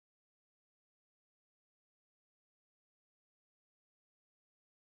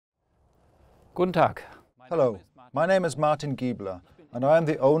Guten Tag. Hello, my name is Martin Giebler and I am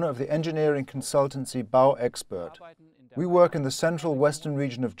the owner of the engineering consultancy Bau Expert. We work in the central western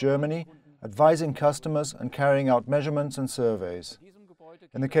region of Germany, advising customers and carrying out measurements and surveys.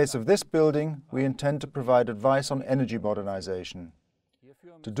 In the case of this building, we intend to provide advice on energy modernization.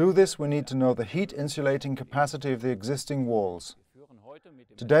 To do this, we need to know the heat insulating capacity of the existing walls.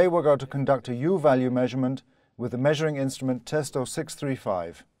 Today we're going to conduct a U-value measurement with the measuring instrument Testo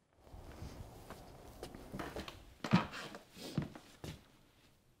 635.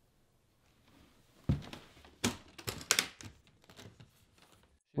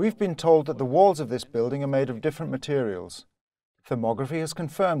 We've been told that the walls of this building are made of different materials. Thermography has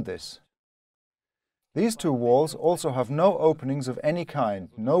confirmed this. These two walls also have no openings of any kind,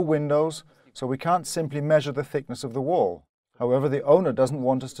 no windows, so we can't simply measure the thickness of the wall. However, the owner doesn't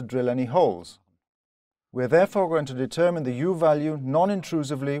want us to drill any holes. We are therefore going to determine the U-value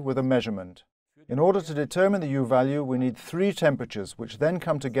non-intrusively with a measurement. In order to determine the U-value, we need 3 temperatures, which then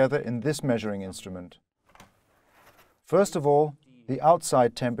come together in this measuring instrument. First of all, the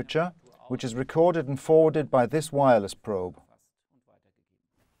outside temperature, which is recorded and forwarded by this wireless probe.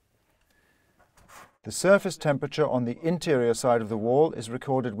 The surface temperature on the interior side of the wall is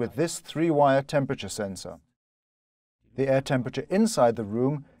recorded with this 3-wire temperature sensor. The air temperature inside the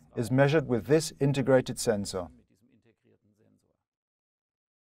room is measured with this integrated sensor.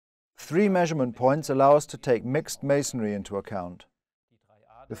 3 measurement points allow us to take mixed masonry into account.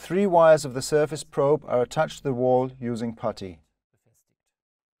 The 3 wires of the surface probe are attached to the wall using putty.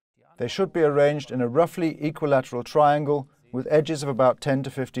 They should be arranged in a roughly equilateral triangle with edges of about 10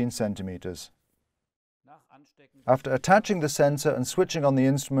 to 15 centimeters. After attaching the sensor and switching on the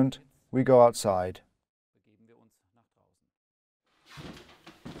instrument, we go outside.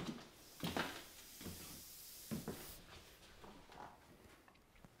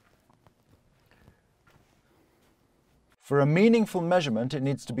 For a meaningful measurement, it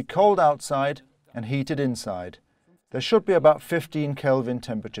needs to be cold outside and heated inside. There should be about 15 Kelvin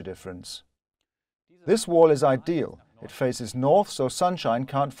temperature difference. This wall is ideal. It faces north, so sunshine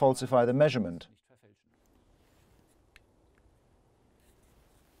can't falsify the measurement.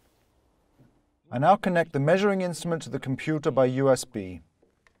 I now connect the measuring instrument to the computer by USB.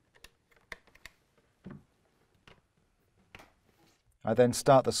 I then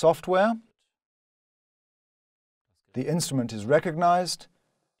start the software. The instrument is recognized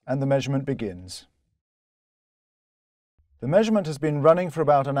and the measurement begins. The measurement has been running for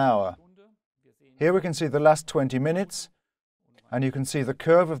about an hour. Here we can see the last 20 minutes, and you can see the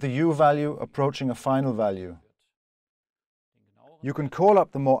curve of the U-value approaching a final value. You can call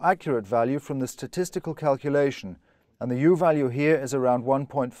up the more accurate value from the statistical calculation, and the U-value here is around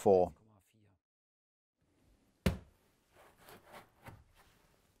 1.4.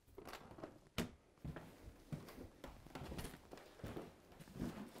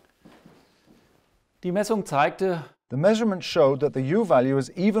 Die Messung zeigte, the measurement showed that the U-value is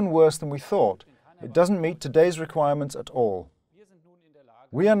even worse than we thought. It doesn't meet today's requirements at all.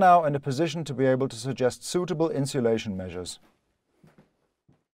 We are now in a position to be able to suggest suitable insulation measures.